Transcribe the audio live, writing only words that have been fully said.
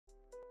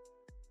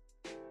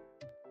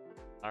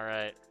All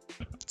right.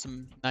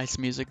 Some nice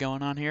music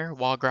going on here.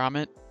 Wall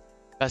Gromit,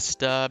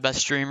 best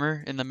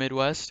streamer in the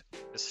Midwest.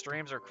 The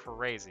streams are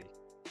crazy.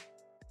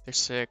 They're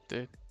sick,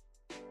 dude.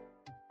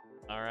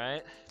 All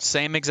right.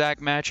 Same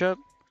exact matchup.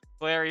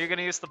 Blair, are you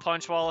gonna use the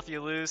punch wall if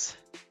you lose?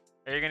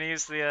 Are you gonna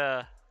use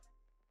the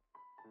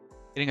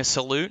Getting a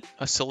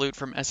salute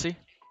from Essy.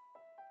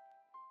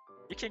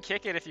 You can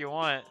kick it if you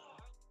want.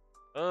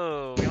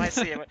 Oh, we might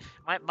see it.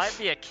 Might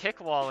be a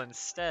kick wall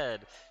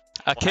instead.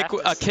 A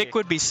We'll kick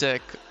would be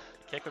sick.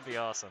 A kick would be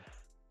awesome.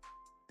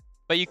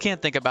 But you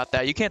can't think about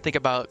that. You can't think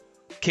about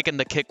kicking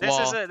the kick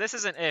wall. This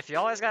is an if. You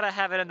always gotta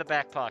have it in the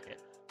back pocket.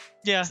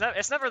 Yeah.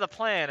 It's never the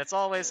plan. It's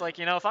always like,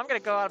 you know, if I'm gonna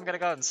go out, I'm gonna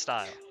go out in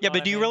style. Yeah,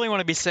 but do you really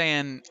want to be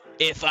saying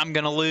if I'm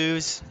gonna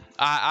lose?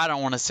 I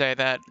don't want to say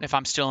that if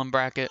I'm still in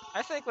bracket.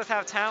 I think with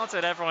how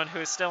talented everyone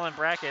who's still in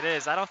bracket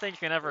is, I don't think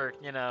you can ever,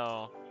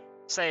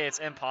 say it's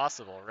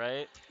impossible,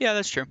 right? Yeah,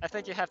 that's true. I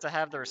think you have to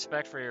have the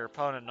respect for your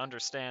opponent and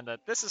understand that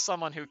this is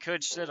someone who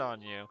could shit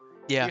on you.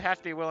 Yeah. You have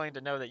to be willing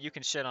to know that you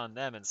can shit on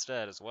them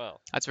instead as well.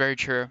 That's very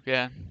true.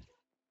 Yeah.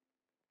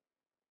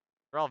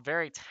 We're all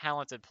very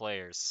talented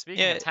players.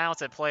 Speaking of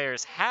talented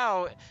players,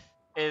 how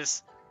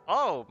is...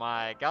 Oh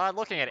my god,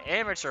 looking at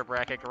amateur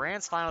bracket,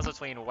 Grand's finals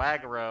between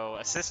Wagro,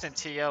 Assistant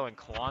TO, and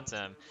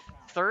Quantum.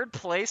 Third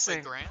placing...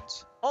 Wait,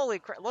 Grants? Holy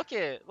crap, look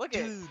at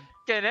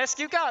Ganesk,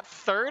 you got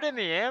third in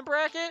the AM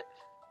bracket?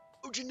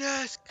 Go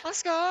Janesk!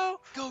 Let's go!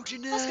 Go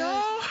Janesk! Let's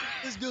go!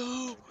 Let's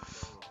go!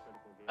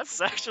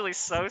 That's actually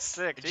so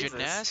sick, Jesus.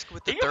 Janesk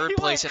with the third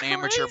place in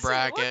amateur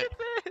bracket. Look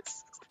at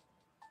this!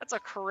 That's a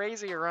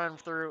crazy run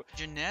through.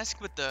 Janesk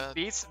with the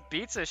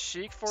beats a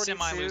Sheik 42.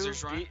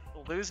 Semi-losers run.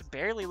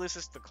 Barely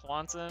loses to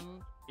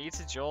Quantum. Beats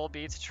a Joel,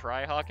 beats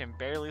Trihawk, and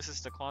barely loses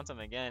to Quantum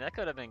again. That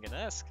could have been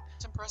Ganesk.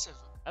 That's impressive.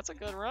 That's a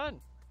good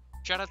run.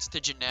 Shoutouts to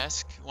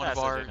Janesk, one of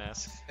our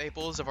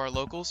staples of our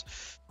locals.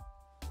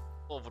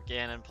 Little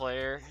Ganon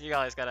player. You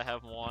guys gotta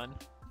have one.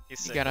 You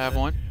gotta have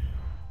one.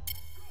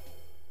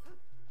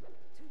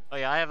 Oh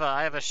yeah,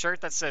 I have a shirt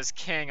that says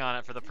King on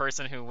it for the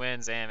person who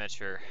wins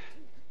amateur.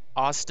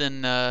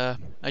 Austin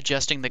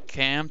adjusting the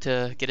cam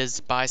to get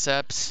his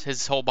biceps,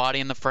 his whole body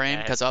in the frame,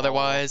 because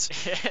otherwise...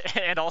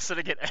 and also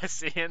to get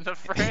essy in the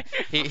frame.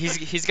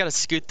 he's got to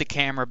scoot the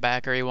camera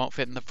back or he won't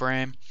fit in the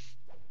frame.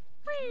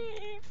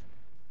 Reeve.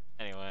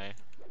 Anyway.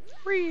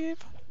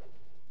 Reeve.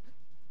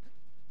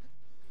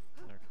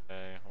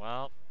 Okay,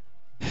 well...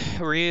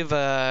 Reeve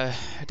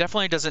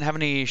definitely doesn't have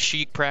any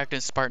Sheik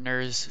practice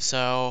partners,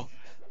 so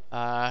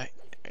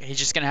he's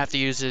just going to have to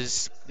use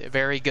his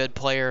very good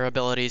player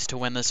abilities to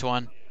win this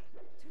one.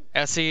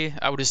 Essy,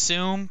 I would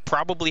assume,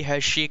 probably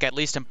has Sheik, at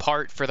least in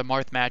part, for the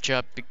Marth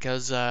matchup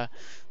because,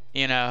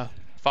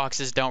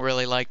 Foxes don't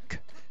really like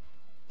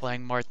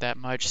playing Marth that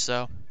much,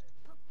 so...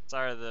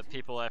 Sorry the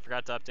people, I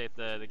forgot to update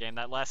the game.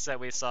 That last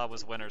set we saw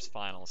was winners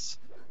finals.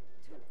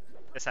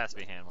 This has to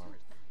be hand warmers.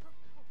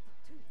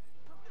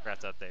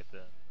 Forgot to update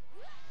that.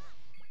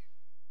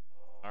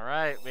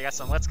 Alright, we got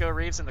some Let's Go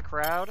Reeves in the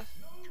crowd.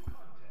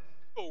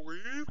 Oh,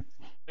 Reeve!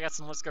 We got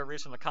some Let's Go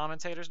Reeves from the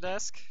commentator's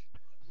desk.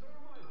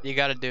 You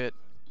gotta do it.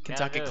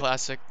 Kentucky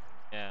Classic.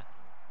 Yeah.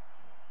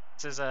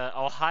 This is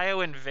Ohio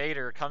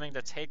Invader coming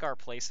to take our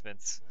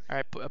placements.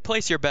 Alright,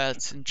 place your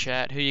bets in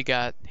chat. Who you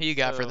got? Who you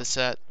got for the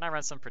set? Can I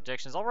run some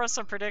predictions? I'll run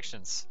some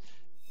predictions.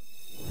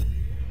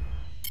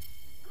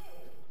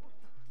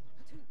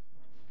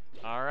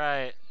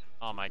 Alright.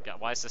 Oh my god,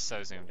 why is this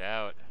so zoomed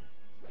out?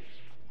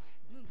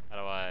 How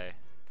do I...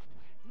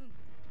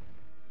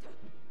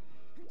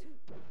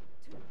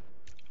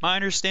 My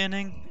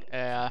understanding,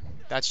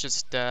 that's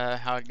just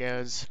how it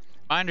goes.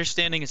 My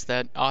understanding is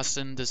that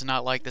Austin does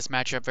not like this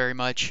matchup very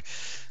much,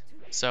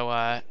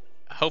 so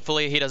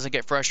hopefully he doesn't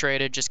get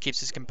frustrated, just keeps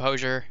his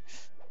composure,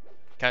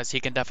 because he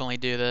can definitely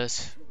do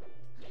this.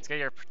 Let's get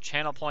your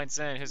channel points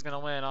in. Who's going to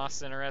win,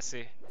 Austin or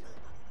Essy?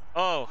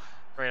 Oh,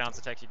 great on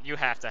tech. You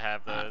have to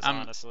have those,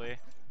 honestly.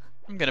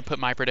 I'm going to put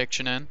my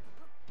prediction in.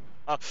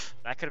 Oh,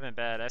 that could have been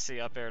bad. Essy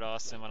up aired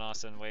Austin when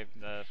Austin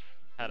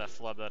had a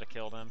flub that have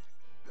killed him.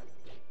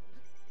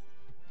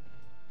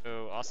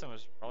 Ooh, Austin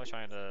was probably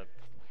trying to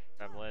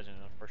grab ledge and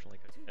unfortunately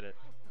couldn't hit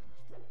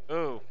it.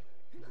 Ooh.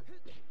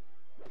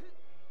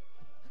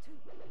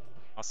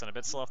 Austin a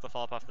bit slow off the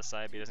fall up off the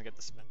side, but he doesn't get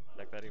the spin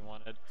deck that he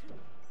wanted.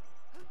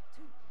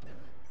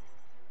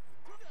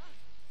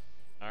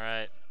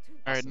 Alright.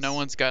 Alright, no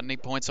one's got any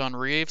points on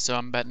Reeve, so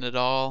I'm betting it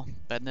all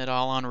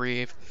on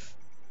Reeve.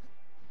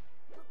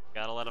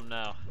 Gotta let him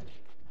know.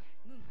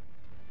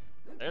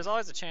 There's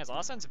always a chance.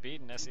 Austin's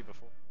beaten Essy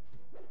before.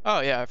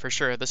 Oh yeah, for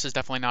sure. This is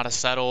definitely not a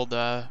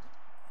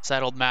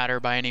settled matter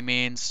by any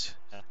means.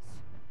 Yeah.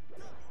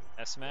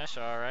 S-Smash,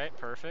 alright,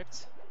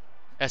 perfect.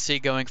 Essy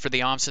going for the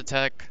Omsa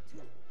tech.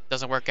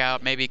 Doesn't work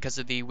out, maybe because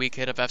of the weak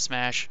hit of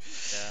F-Smash.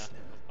 Yeah,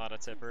 not a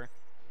tipper.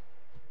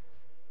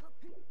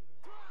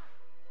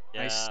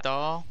 Yeah. Nice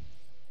stall.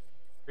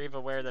 Reeve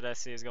aware that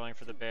Essy is going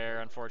for the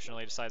bear,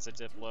 unfortunately decides to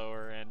dip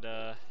lower and,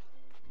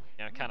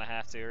 kind of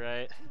have to,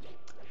 right?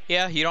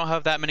 Yeah, you don't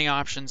have that many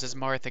options as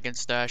Marth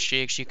against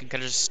Sheik. She can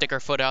kind of just stick her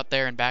foot out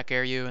there and back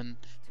air you, and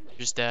you're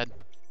just dead.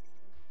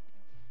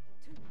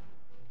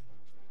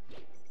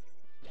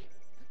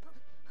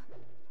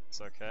 It's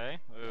okay.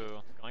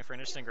 Ooh, going for an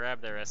interesting grab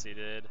there, Essy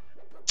did.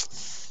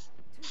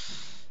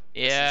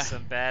 Yeah. This is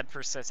some bad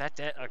percent. Is that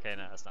dead? Okay,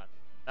 no, that's not.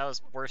 That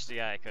was worst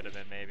DI it could have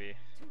been, maybe.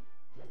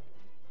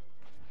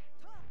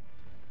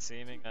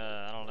 Seeming,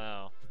 I don't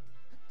know.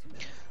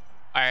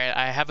 Alright,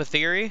 I have a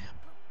theory.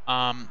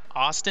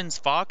 Austin's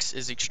Fox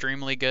is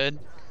extremely good.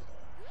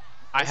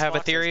 I have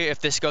a theory, if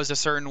this goes a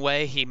certain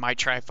way, he might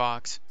try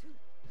Fox.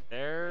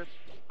 I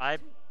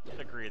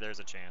agree, there's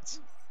a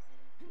chance.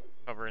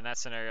 However, in that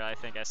scenario, I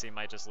think Essy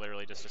might just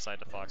literally just decide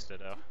to Fox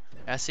Ditto.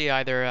 Essy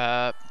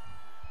either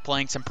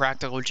playing some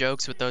practical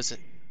jokes with those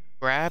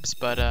grabs,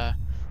 but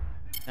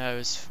that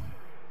was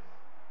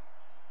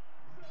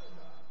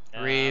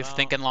Reeve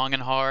thinking long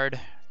and hard,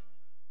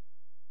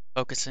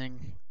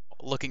 focusing,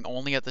 looking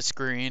only at the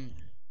screen,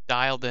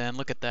 dialed in.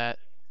 Look at that.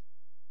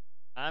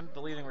 I'm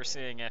believing we're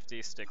seeing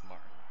FD stick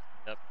mark.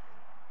 Yep.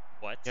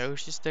 What?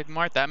 Yoshi stick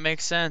mark? That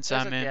makes sense.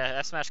 I mean, yeah,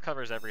 F Smash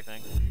covers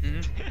everything.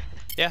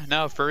 Yeah,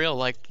 no, for real.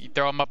 Like, you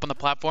throw them up on the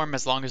platform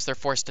as long as they're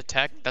forced to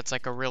tech. That's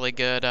like a really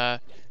good. Yeah,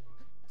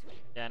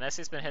 and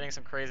Essy's been hitting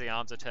some crazy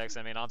OMS attacks.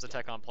 I mean, OMS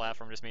attack on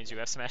platform just means you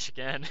F Smash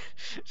again.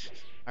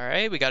 All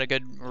right, we got a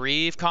good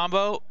Reeve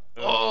combo. Ooh.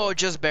 Oh,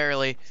 just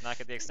barely. Not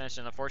get the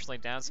extension. Unfortunately,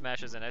 down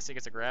smashes and Essy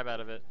gets a grab out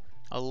of it.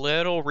 A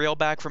little reel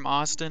back from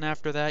Austin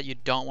after that. You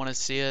don't want to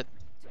see it.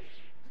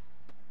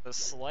 The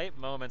slight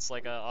moments,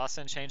 like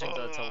Austin changing to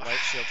light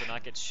shield to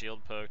not get shield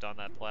poked on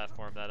that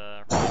platform, that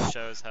really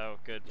shows how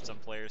good some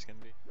players can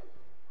be.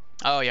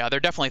 Oh yeah,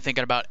 they're definitely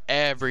thinking about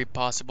every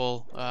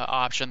possible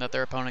option that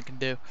their opponent can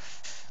do.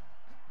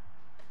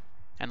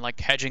 And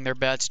like hedging their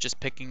bets, just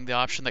picking the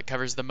option that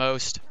covers the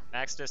most.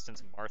 Max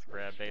distance Marth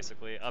grab,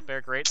 basically. Up air,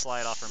 great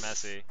slide off from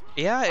Essy.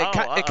 Yeah,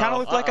 it kind of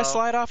looked like a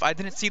slide off. I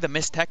didn't see the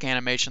missed tech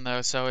animation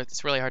though, so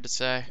it's really hard to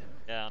say.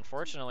 Yeah,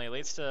 unfortunately, it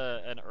leads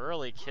to an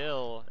early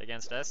kill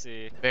against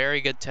Essy.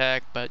 Very good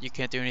tech, but you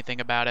can't do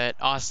anything about it.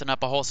 Austin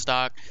up a whole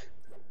stock.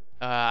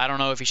 I don't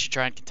know if he should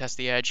try and contest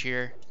the edge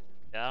here.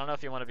 Yeah, I don't know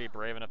if you want to be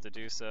brave enough to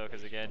do so,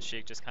 because again,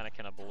 Sheik just kind of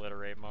can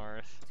obliterate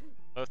Marth.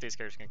 Both these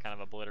characters can kind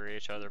of obliterate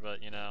each other,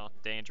 but, you know,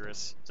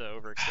 dangerous to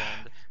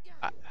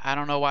overextend. I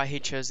don't know why he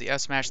chose the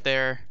S smash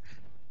there.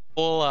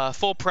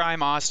 Full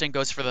prime Austin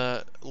goes for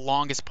the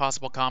longest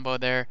possible combo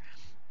there.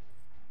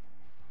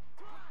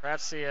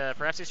 Perhaps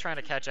he's trying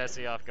to catch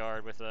Essy off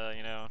guard with a,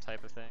 you know,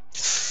 type of thing.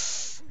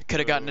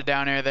 Could have gotten a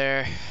down air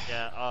there.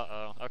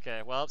 Yeah,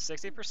 okay, well,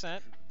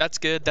 60%. That's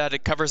good that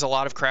it covers a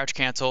lot of crouch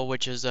cancel,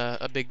 which is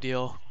a big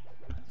deal.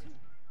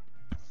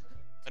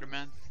 Better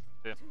man.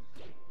 Yeah.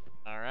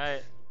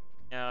 Alright.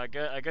 You know,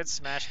 a good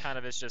smash kind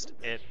of is just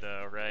it,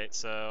 though, right?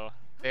 So...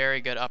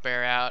 Very good up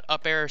air out.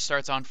 Up air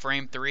starts on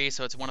frame 3,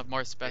 so it's one of more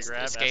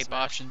escape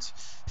options.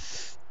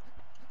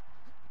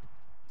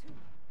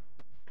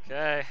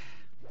 Okay.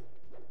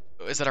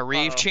 Is that a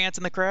Reeve chance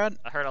in the crowd?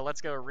 I heard a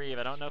let's go Reeve.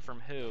 I don't know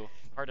from who.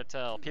 Hard to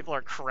tell. People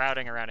are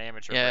crowding around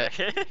amateur. Yeah.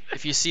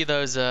 If you see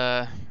those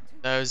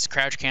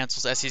crouch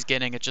cancels Essy's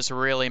getting, it's just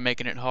really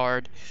making it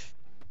hard.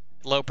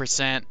 Low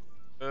percent.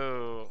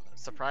 Ooh,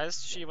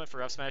 surprised she went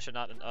for up smash and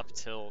not an up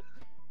tilt.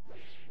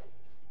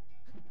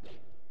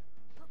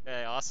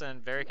 Okay,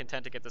 Austin very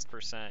content to get this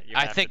percent.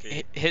 I think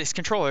his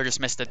controller just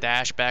missed a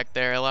dash back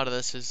there. A lot of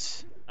this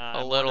is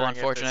a little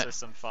unfortunate. If this is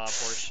some fob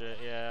horseshit,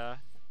 yeah.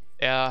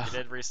 Yeah. He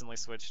did recently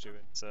switch to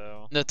it,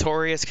 so.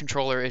 Notorious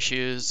controller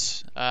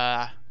issues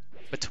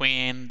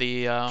between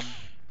the.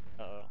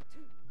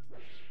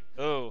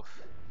 Oh,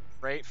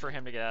 great for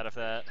him to get out of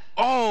that.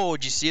 Oh,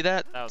 did you see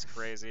that? That was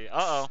crazy.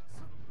 Uh-oh.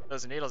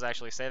 Those needles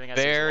actually saving us.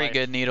 Very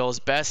good needles.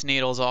 Best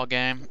needles all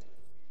game.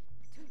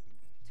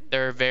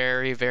 They're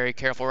very, very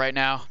careful right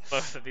now.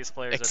 Both of these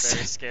players are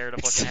very scared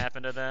of what can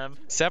happen to them.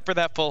 Except for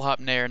that full hop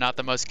nair, not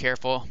the most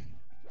careful.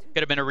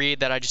 Could have been a read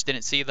that I just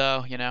didn't see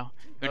though, you know.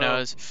 Who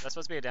knows? That's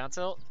supposed to be a down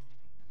tilt?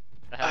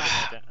 That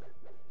had to be a down.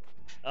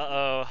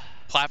 Uh-oh.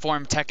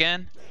 Platform tech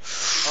in.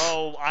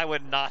 Oh, I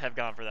would not have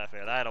gone for that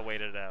fair. I had to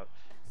wait it out.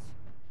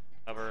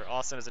 However,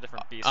 Austin is a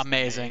different beast.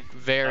 Amazing.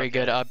 Very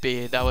good up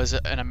B. That was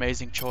an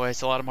amazing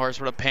choice. A lot of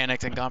Mars would have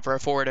panicked and gone for a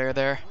forward air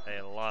there. Hey,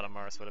 a lot of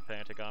Mars would have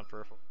panicked and gone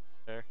for a forward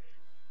air.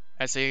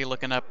 I see you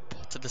looking up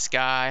to the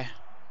sky.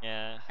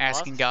 Yeah.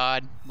 Asking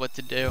God what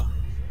to do.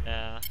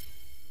 Yeah.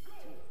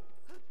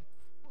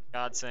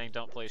 God saying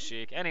don't play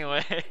Sheik.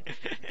 Anyway.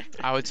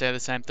 I would say the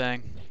same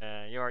thing.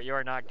 You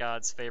are not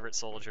God's favorite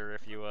soldier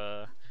if you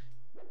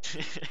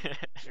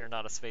if you're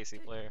not a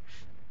spacey player.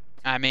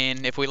 I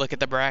mean, if we look at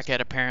the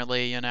bracket,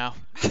 apparently, you know,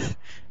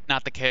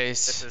 not the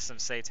case. This is some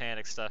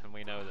satanic stuff, and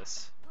we know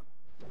this.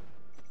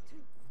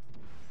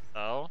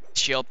 Oh?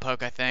 Shield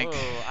poke, I think.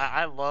 Ooh,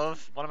 I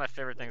love, one of my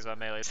favorite things about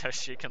Melee is how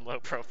she can low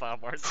profile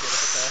Mars get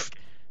attack.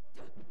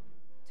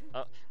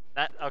 Oh,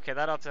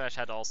 that up smash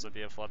had to also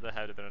be a flood. That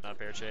had to have been an up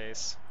air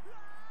chase.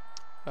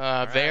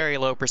 Very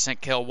low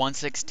percent kill,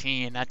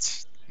 116.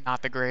 That's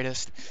not the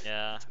greatest.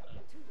 Yeah.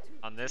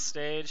 On this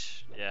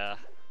stage, yeah.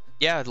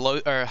 Yeah, low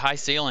or high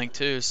ceiling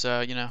too,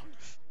 so you know.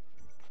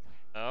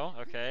 Oh,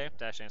 okay.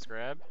 Dash dance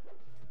grab.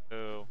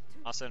 Ooh.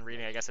 Also in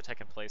reading, I guess a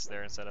tech in place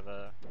there instead of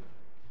a.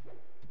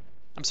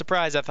 I'm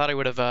surprised. I thought he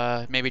would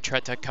have maybe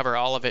tried to cover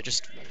all of it,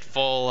 just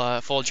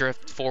full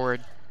drift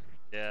forward.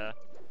 Yeah.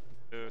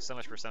 Ooh, so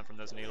much percent from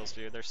those needles,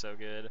 dude. They're so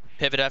good.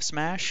 Pivot F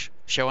smash,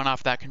 showing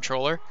off that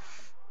controller.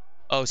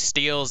 Oh,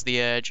 steals the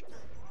edge.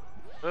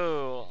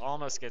 Ooh,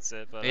 almost gets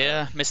it, but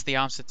yeah, missed the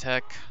Omsa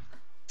tech.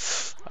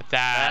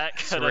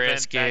 That's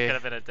risky. That could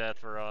have been a death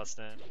for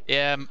Austin.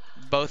 Yeah,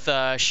 both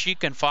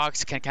Sheik and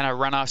Fox can kind of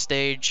run off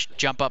stage,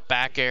 jump up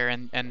back air,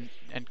 and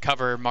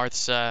cover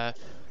Marth's up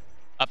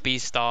B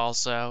stall,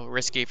 so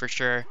risky for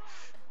sure.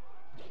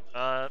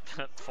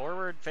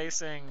 Forward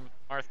facing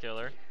Marth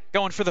killer.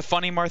 Going for the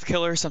funny Marth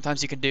killer.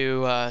 Sometimes you can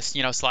do,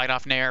 you know, slide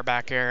off nair,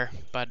 back air,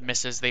 but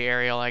misses the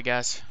aerial, I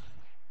guess.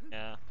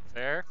 Yeah,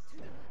 fair.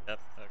 Yep.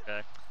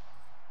 Okay.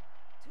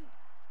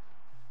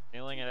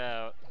 Feeling it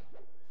out.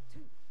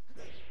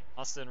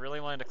 Austin really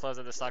wanted to close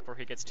out the stock before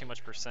he gets too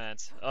much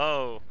percent.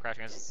 Oh, crouch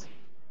cancels.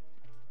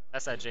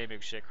 That's that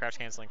J-move shit. Crouch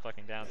canceling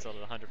fucking down tilt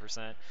at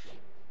 100%.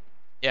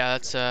 Yeah,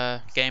 that's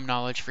game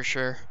knowledge for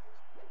sure.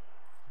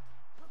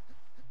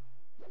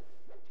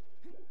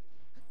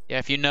 Yeah,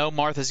 if you know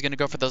Marth is going to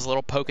go for those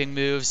little poking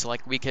moves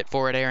like weak hit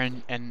forward air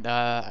and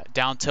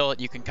down tilt,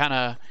 you can kind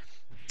of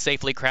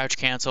safely crouch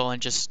cancel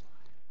and just,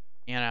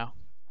 you know,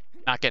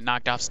 not get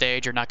knocked off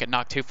stage or not get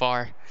knocked too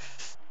far.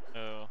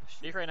 Oh,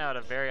 Sheik right now at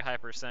a very high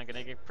percent.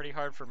 Gonna get pretty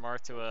hard for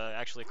Marth to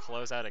actually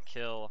close out a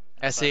kill.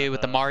 Essy with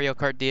the Mario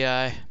Kart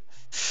DI.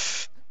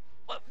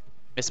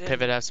 Missed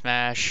pivot F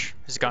smash.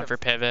 He's gone for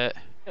pivot.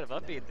 Bit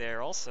of upbeat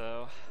there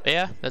also.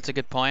 Yeah, that's a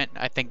good point.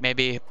 I think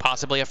maybe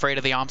possibly afraid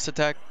of the Omsa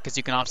tech because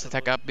you can Omsa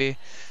tech up B.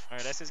 All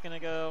right, Essy's gonna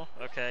go.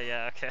 Okay,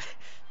 yeah, okay.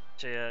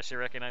 She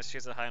recognized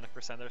she's at high enough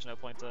percent. There's no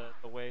point to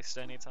waste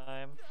any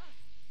time.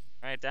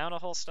 All right, down a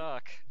whole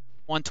stock.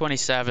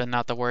 127,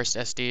 not the worst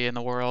SD in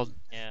the world.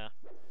 Yeah.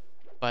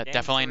 But Game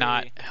definitely 3.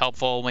 not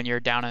helpful when you're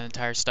down an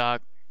entire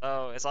stock.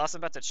 Oh, is Austin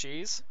about to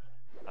cheese?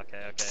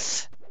 Okay, okay.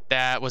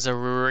 That was a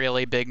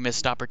really big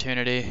missed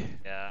opportunity.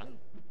 Yeah.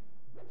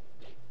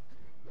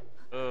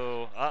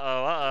 Ooh,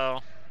 uh-oh.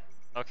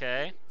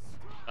 Okay.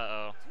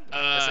 Uh-oh.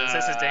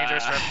 This is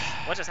dangerous for...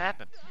 What just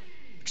happened?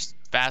 Just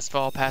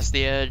fastball past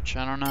the edge,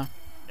 I don't know.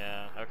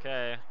 Yeah,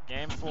 okay.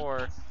 Game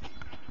 4.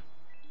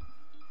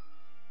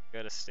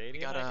 Go to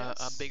stadium, We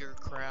got a bigger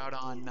crowd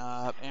on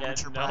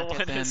amateur no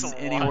bracket than one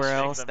anywhere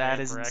else. the That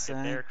main is bracket.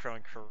 insane. They're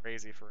going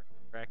crazy for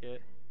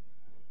bracket.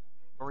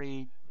 Are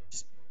we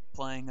just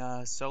playing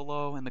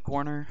solo in the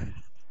corner?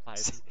 Why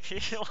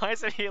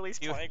isn't he at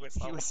least playing with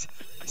someone?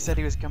 I said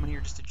he was coming here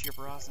just to cheer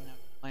for Austin.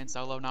 Playing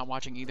solo, not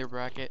watching either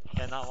bracket.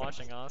 Yeah, not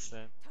watching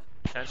Austin.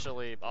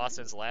 Potentially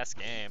Austin's last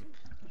game.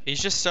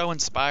 He's just so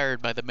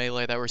inspired by the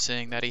melee that we're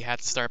seeing that he had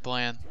to start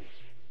playing.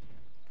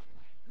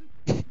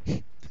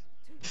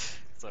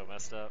 So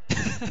messed up.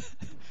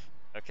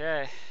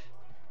 Okay.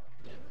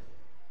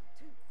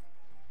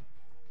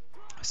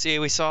 See,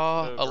 we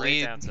saw a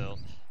lead. Down tilt.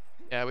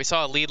 Yeah, we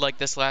saw a lead like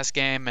this last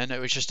game, and it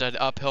was just an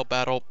uphill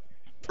battle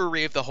for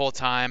Reeve the whole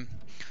time.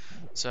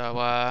 So,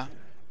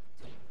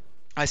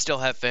 I still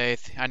have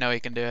faith. I know he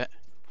can do it.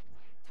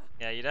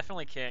 Yeah, you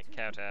definitely can't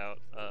count out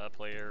a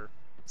player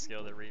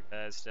skill that Reeve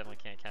has. You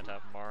definitely can't count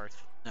out Marth.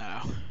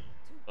 No.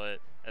 But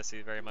SC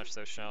very much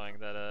so showing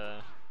that,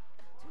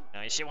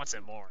 no, she wants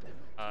it more.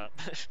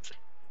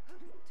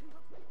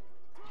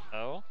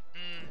 Oh?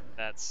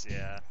 That's,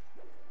 yeah.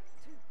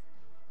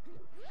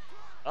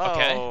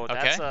 Oh, okay.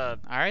 That's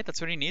alright,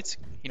 that's what he needs.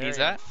 He needs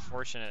that.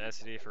 Unfortunate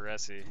SD for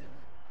SC.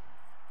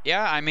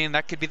 Yeah, I mean,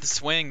 that could be the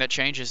swing that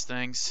changes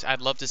things.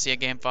 I'd love to see a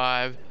Game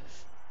 5.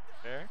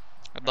 Fair.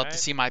 I'd love to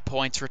see my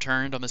points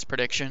returned on this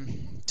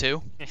prediction,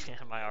 too.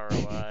 My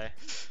ROI.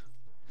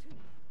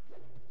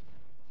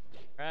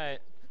 Right.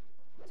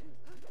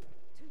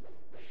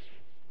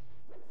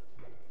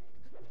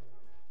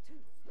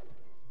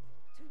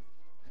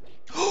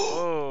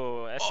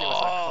 Oh, SC with a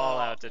call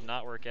out did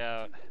not work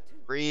out.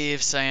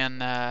 Reeve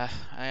saying,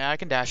 I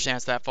can dash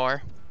dance that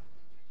far.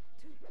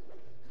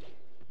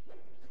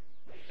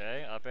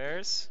 Okay, up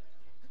airs.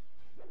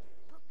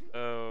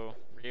 Oh,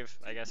 Reeve,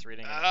 I guess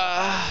reading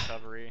an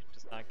recovery,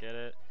 does not get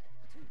it.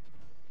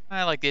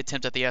 I like the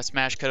attempt at the S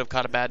smash, could have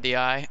caught a bad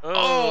DI.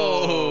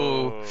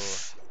 Oh!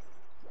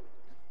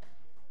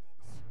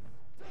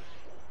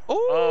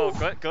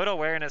 Oh, good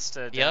awareness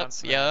to down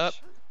smash. Yep.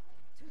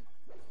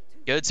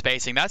 Good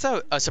spacing. That's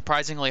a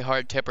surprisingly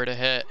hard tipper to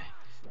hit,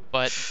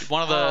 but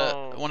one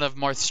of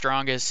Marth's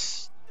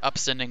strongest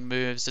upsending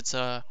moves. It's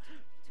not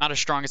as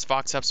strong as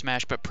Fox up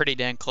smash, but pretty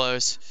dang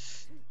close.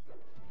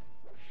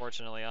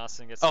 Fortunately,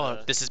 Austin gets.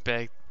 This is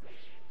big.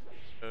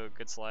 Oh,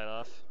 good slide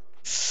off.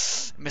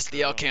 Missed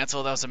the L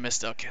cancel. That was a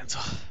missed L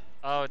cancel.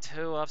 Oh,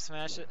 2 up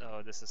smash it.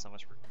 Oh, this is so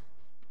much.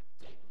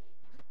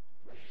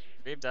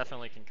 Reeve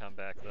definitely can come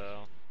back though.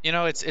 You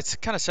know, it's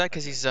kind of sad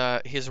because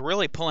he's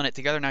really pulling it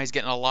together now. He's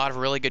getting a lot of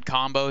really good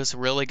combos,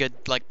 really good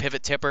like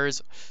pivot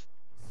tippers.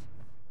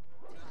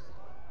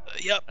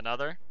 Yep.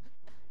 Another.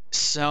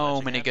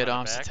 So many good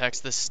Omsa techs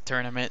this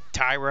tournament.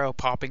 Tyro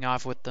popping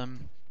off with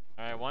them.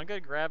 All right, one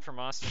good grab from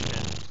Austin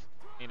can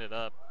clean it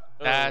up.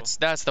 Ooh.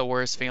 That's the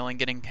worst feeling,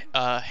 getting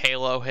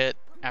Halo hit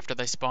after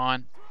they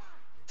spawn.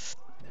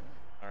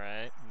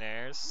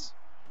 players.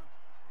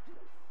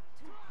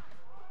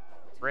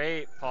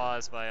 Great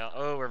pause by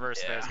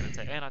reverse fair is gonna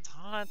take and a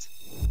taunt.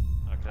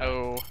 Okay.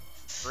 Oh.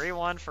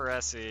 3-1 for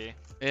essy.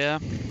 Yeah.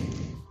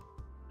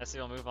 Essy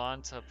will move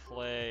on to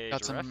play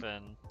Got some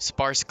Dreffen.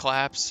 sparse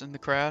claps in the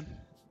crowd.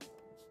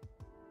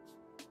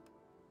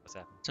 What's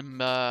happening?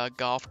 Some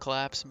golf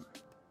claps. No.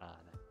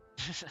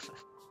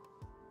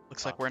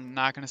 Looks like we're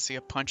not gonna see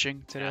a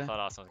punching today. Yeah, I thought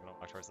Austin was gonna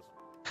walk towards the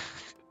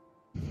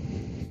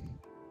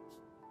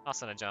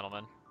Austin, a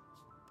gentleman.